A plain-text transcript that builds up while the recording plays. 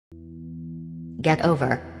Get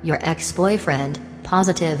over your ex-boyfriend.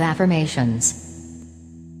 Positive affirmations.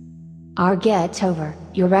 Our Get Over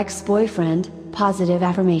Your Ex-Boyfriend positive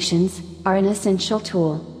affirmations are an essential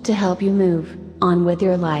tool to help you move on with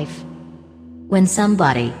your life. When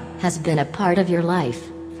somebody has been a part of your life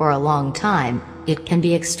for a long time, it can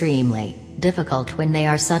be extremely difficult when they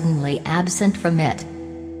are suddenly absent from it.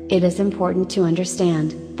 It is important to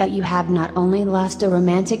understand that you have not only lost a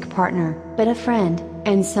romantic partner, but a friend,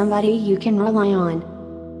 and somebody you can rely on.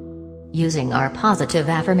 Using our positive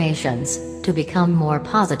affirmations to become more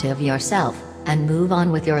positive yourself and move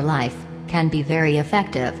on with your life can be very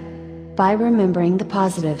effective. By remembering the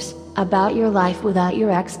positives about your life without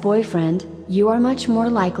your ex-boyfriend, you are much more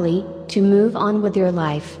likely to move on with your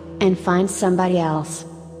life and find somebody else.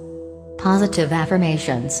 Positive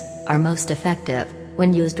affirmations are most effective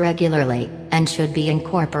when used regularly and should be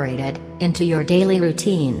incorporated into your daily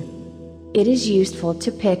routine. It is useful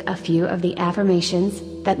to pick a few of the affirmations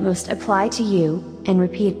that most apply to you and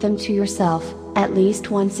repeat them to yourself at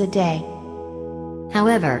least once a day.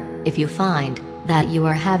 However, if you find that you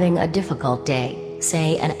are having a difficult day,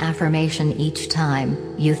 say an affirmation each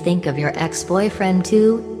time you think of your ex-boyfriend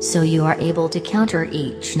too, so you are able to counter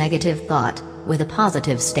each negative thought with a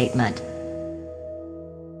positive statement.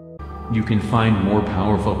 You can find more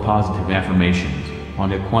powerful positive affirmations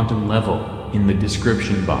on a quantum level in the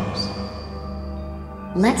description box.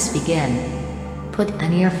 Let's begin. Put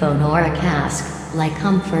an earphone or a cask, lie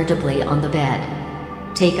comfortably on the bed.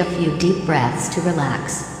 Take a few deep breaths to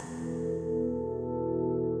relax.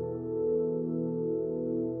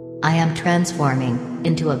 I am transforming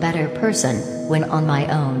into a better person when on my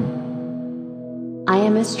own. I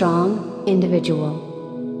am a strong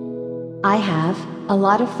individual. I have a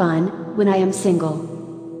lot of fun when I am single.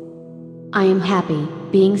 I am happy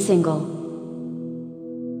being single.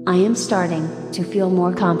 I am starting to feel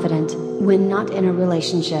more confident when not in a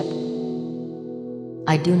relationship.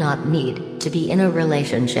 I do not need to be in a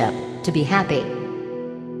relationship to be happy.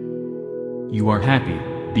 You are happy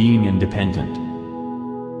being independent.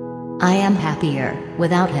 I am happier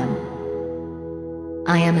without him.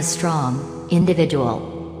 I am a strong individual.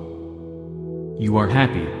 You are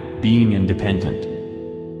happy being independent.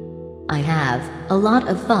 I have a lot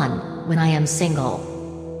of fun when I am single.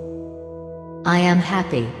 I am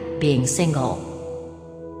happy being single.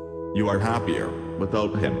 You are happier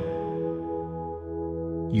without him.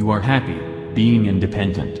 You are happy being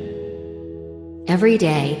independent. Every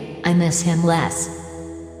day, I miss him less.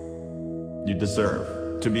 You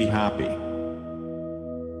deserve to be happy.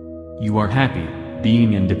 You are happy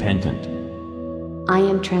being independent. I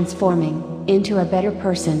am transforming into a better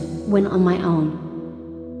person when on my own.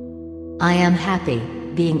 I am happy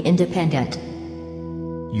being independent.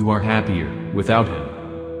 You are happier without him.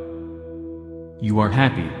 You are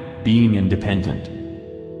happy being independent.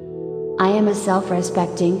 I am a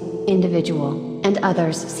self-respecting individual, and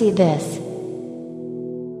others see this.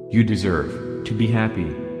 You deserve to be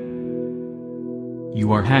happy.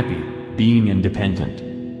 You are happy being independent.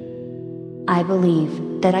 I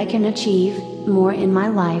believe that I can achieve more in my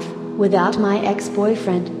life without my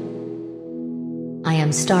ex-boyfriend. I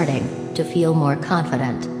am starting to feel more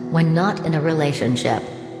confident when not in a relationship.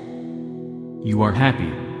 You are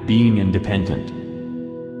happy being independent.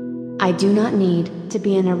 I do not need to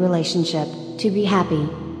be in a relationship to be happy.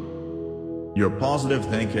 Your positive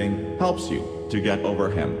thinking helps you to get over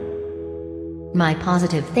him. My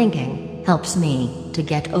positive thinking helps me to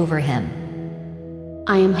get over him.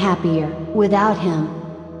 I am happier without him.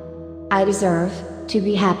 I deserve to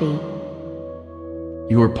be happy.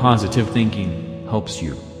 Your positive thinking helps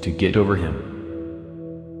you to get over him.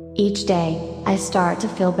 Each day, I start to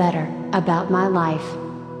feel better about my life.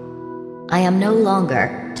 I am no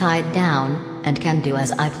longer tied down and can do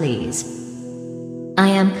as I please. I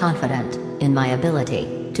am confident in my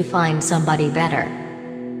ability to find somebody better.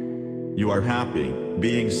 You are happy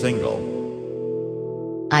being single.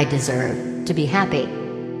 I deserve to be happy.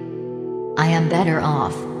 I am better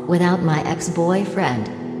off without my ex-boyfriend.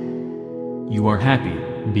 You are happy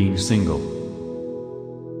being single.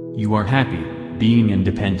 You are happy being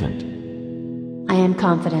independent. I am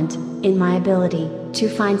confident in my ability to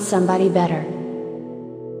find somebody better.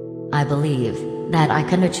 I believe that I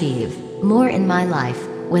can achieve more in my life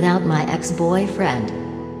without my ex-boyfriend.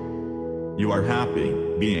 You are happy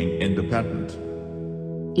being independent.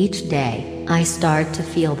 Each day, I start to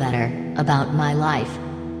feel better about my life.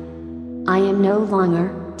 I am no longer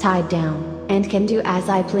tied down and can do as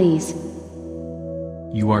I please.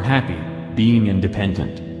 You are happy being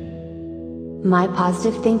independent. My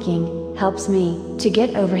positive thinking helps me to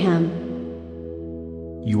get over him.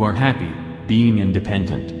 You are happy being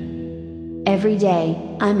independent. Every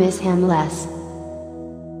day, I miss him less.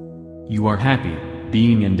 You are happy,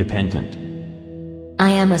 being independent. I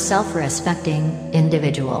am a self-respecting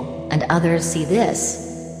individual, and others see this.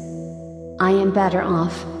 I am better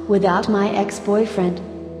off without my ex-boyfriend.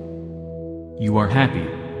 You are happy,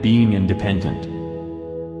 being independent.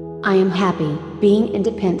 I am happy, being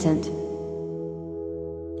independent.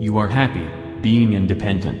 You are happy, being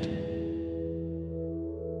independent.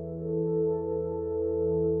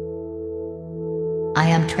 I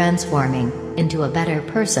am transforming into a better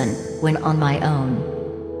person when on my own.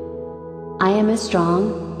 I am a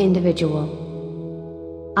strong individual.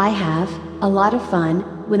 I have a lot of fun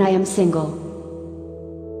when I am single.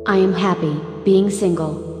 I am happy being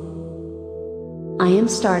single. I am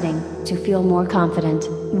starting to feel more confident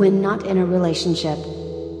when not in a relationship.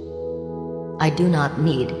 I do not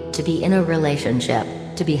need to be in a relationship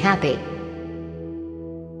to be happy.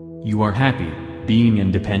 You are happy, being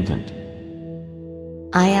independent.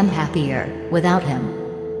 I am happier without him.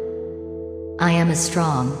 I am a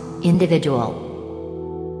strong individual.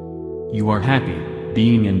 You are happy,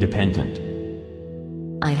 being independent.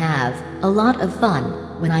 I have a lot of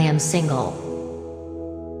fun when I am single.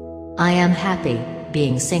 I am happy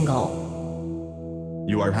being single.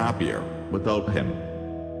 You are happier without him.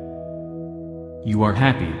 You are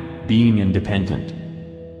happy, being independent.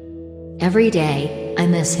 Every day, I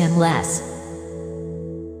miss him less.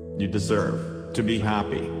 You deserve to be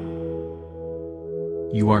happy.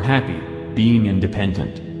 You are happy, being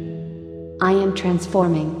independent. I am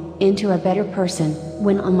transforming into a better person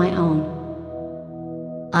when on my own.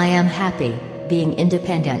 I am happy being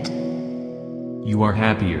independent. You are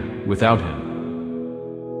happier without him.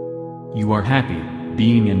 You are happy,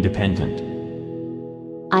 being independent.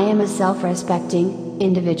 I am a self-respecting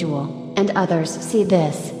individual, and others see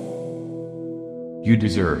this. You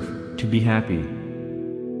deserve to be happy.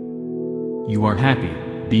 You are happy,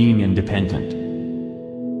 being independent.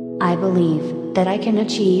 I believe that I can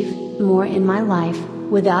achieve more in my life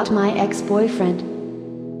without my ex-boyfriend.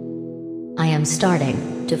 I am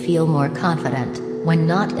starting to feel more confident when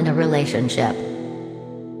not in a relationship.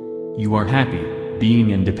 You are happy,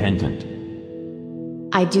 being independent.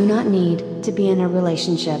 I do not need to be in a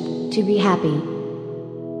relationship to be happy.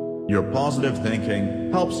 Your positive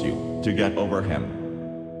thinking helps you to get over him.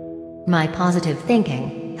 My positive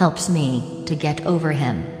thinking helps me to get over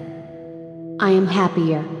him. I am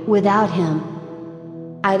happier without him.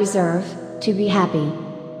 I deserve to be happy.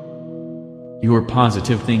 Your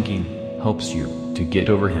positive thinking helps you to get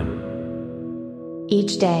over him.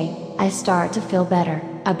 Each day, I start to feel better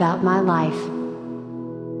about my life.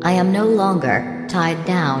 I am no longer tied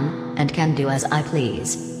down and can do as I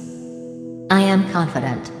please. I am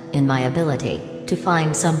confident in my ability to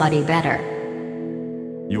find somebody better.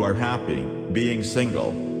 You are happy being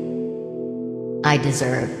single. I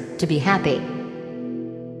deserve to be happy.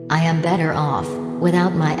 I am better off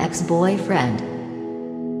without my ex-boyfriend.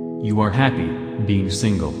 You are happy, being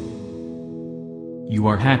single. You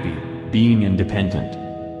are happy, being independent.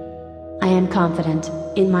 I am confident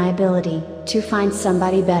in my ability to find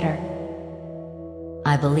somebody better.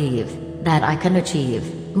 I believe that I can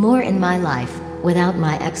achieve more in my life without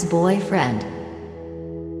my ex-boyfriend.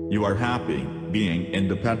 You are happy being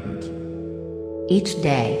independent. Each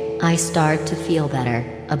day, I start to feel better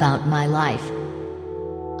about my life.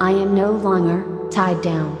 I am no longer tied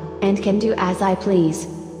down and can do as I please.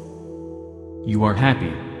 You are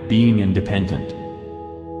happy, being independent.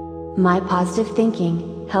 My positive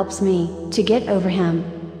thinking helps me to get over him.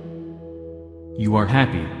 You are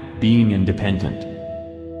happy, being independent.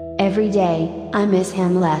 Every day, I miss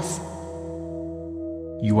him less.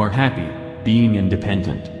 You are happy, being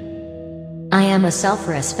independent. I am a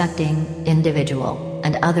self-respecting individual,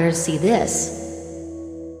 and others see this.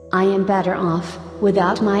 I am better off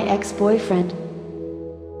without my ex-boyfriend.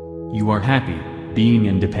 You are happy, being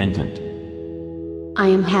independent. I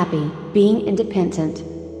am happy being independent.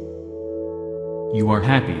 You are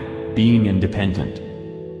happy, being independent.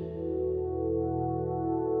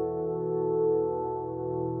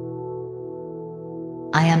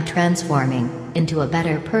 I am transforming into a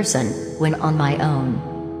better person when on my own.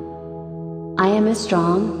 I am a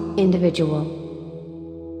strong individual.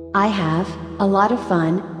 I have a lot of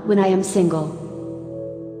fun when I am single.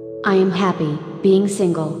 I am happy being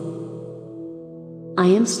single. I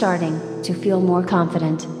am starting to feel more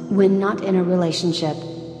confident when not in a relationship.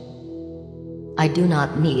 I do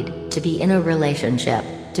not need to be in a relationship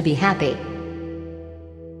to be happy.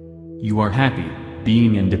 You are happy,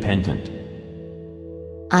 being independent.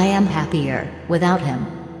 I am happier without him.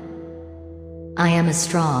 I am a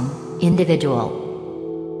strong individual.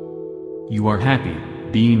 You are happy,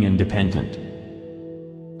 being independent.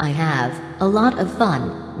 I have a lot of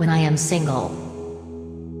fun when I am single.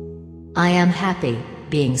 I am happy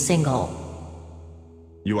being single.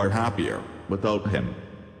 You are happier without him.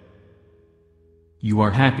 You are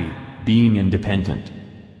happy being independent.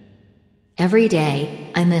 Every day,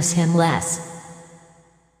 I miss him less.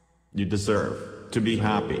 You deserve to be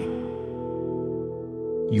happy.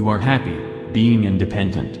 You are happy being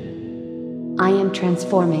independent. I am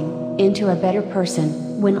transforming into a better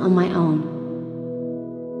person when on my own.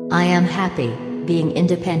 I am happy being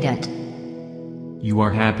independent. You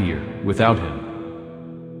are happier without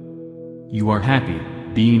him. You are happy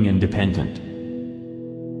being independent.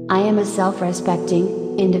 I am a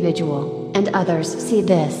self-respecting individual, and others see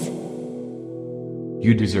this.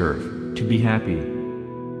 You deserve to be happy.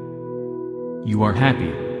 You are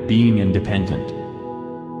happy being independent.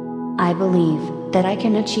 I believe that I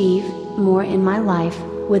can achieve more in my life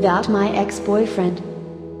without my ex-boyfriend.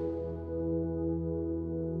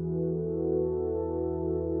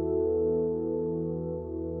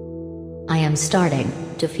 I am starting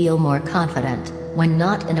to feel more confident when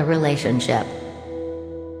not in a relationship.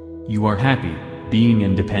 You are happy being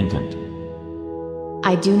independent.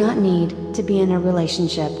 I do not need to be in a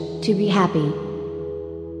relationship to be happy.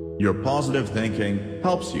 Your positive thinking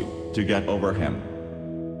helps you to get over him.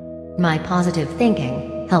 My positive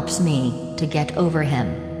thinking helps me to get over him.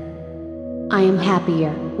 I am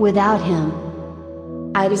happier without him.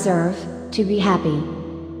 I deserve to be happy.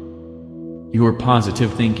 Your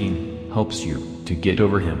positive thinking helps you to get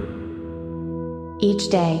over him. Each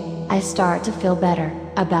day, I start to feel better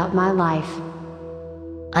about my life.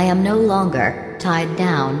 I am no longer tied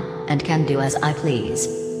down and can do as I please.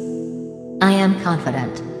 I am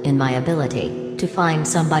confident in my ability to find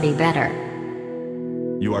somebody better.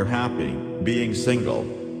 You are happy being single.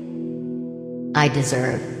 I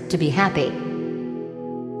deserve to be happy.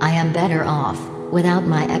 I am better off without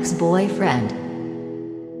my ex-boyfriend.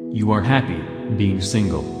 You are happy being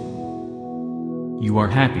single. You are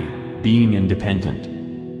happy being independent.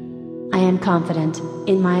 I am confident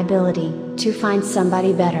in my ability to find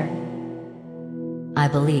somebody better. I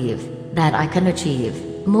believe that I can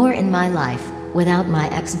achieve more in my life without my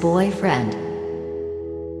ex-boyfriend.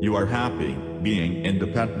 You are happy being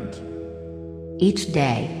independent. Each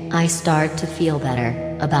day, I start to feel better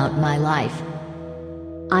about my life.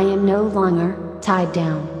 I am no longer tied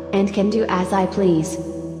down and can do as I please.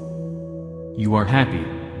 You are happy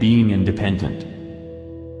being independent.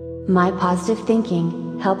 My positive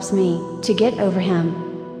thinking helps me to get over him.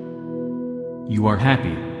 You are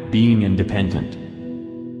happy being independent.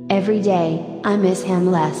 Every day, I miss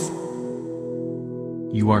him less.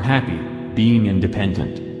 You are happy being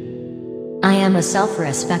independent. I am a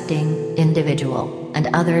self-respecting individual, and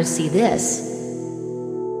others see this.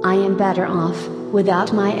 I am better off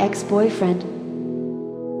without my ex-boyfriend.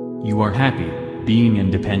 You are happy being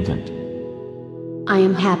independent. I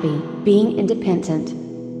am happy being independent.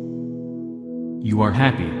 You are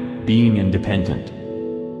happy being independent.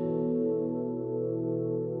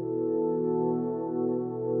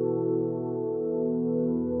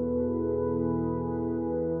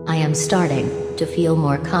 I am starting to feel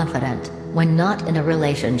more confident when not in a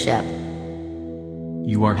relationship.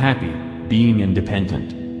 You are happy being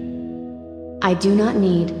independent. I do not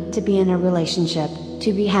need to be in a relationship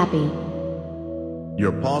to be happy.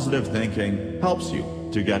 Your positive thinking helps you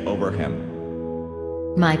to get over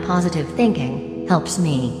him. My positive thinking helps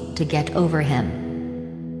me to get over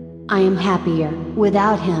him. I am happier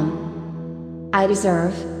without him. I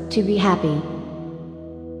deserve to be happy.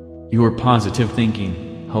 Your positive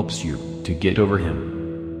thinking helps you to get over him.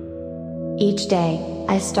 Each day,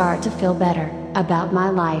 I start to feel better about my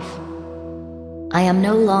life. I am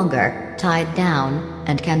no longer tied down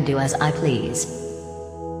and can do as I please.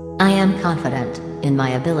 I am confident in my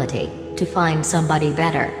ability to find somebody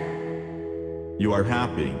better. You are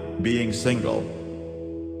happy being single.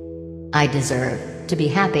 I deserve to be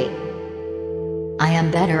happy. I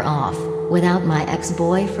am better off without my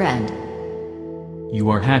ex-boyfriend. You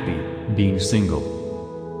are happy being single.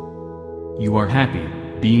 You are happy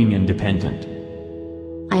being independent.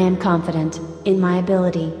 I am confident in my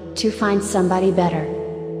ability to find somebody better.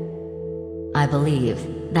 I believe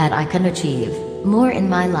that I can achieve more in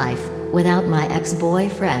my life without my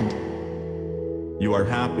ex-boyfriend. You are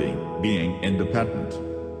happy being independent.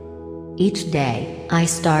 Each day, I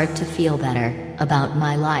start to feel better about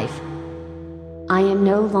my life. I am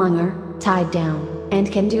no longer tied down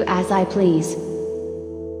and can do as I please.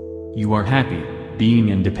 You are happy being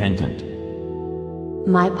independent.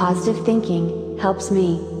 My positive thinking helps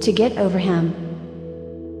me to get over him.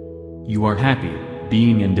 You are happy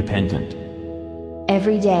being independent.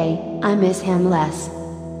 Every day, I miss him less.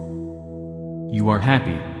 You are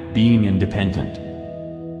happy, being independent.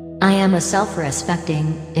 I am a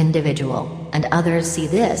self-respecting individual, and others see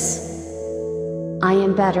this. I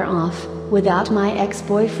am better off without my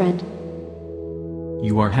ex-boyfriend.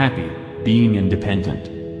 You are happy, being independent.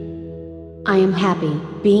 I am happy,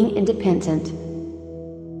 being independent.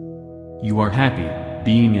 You are happy,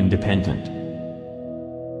 being independent.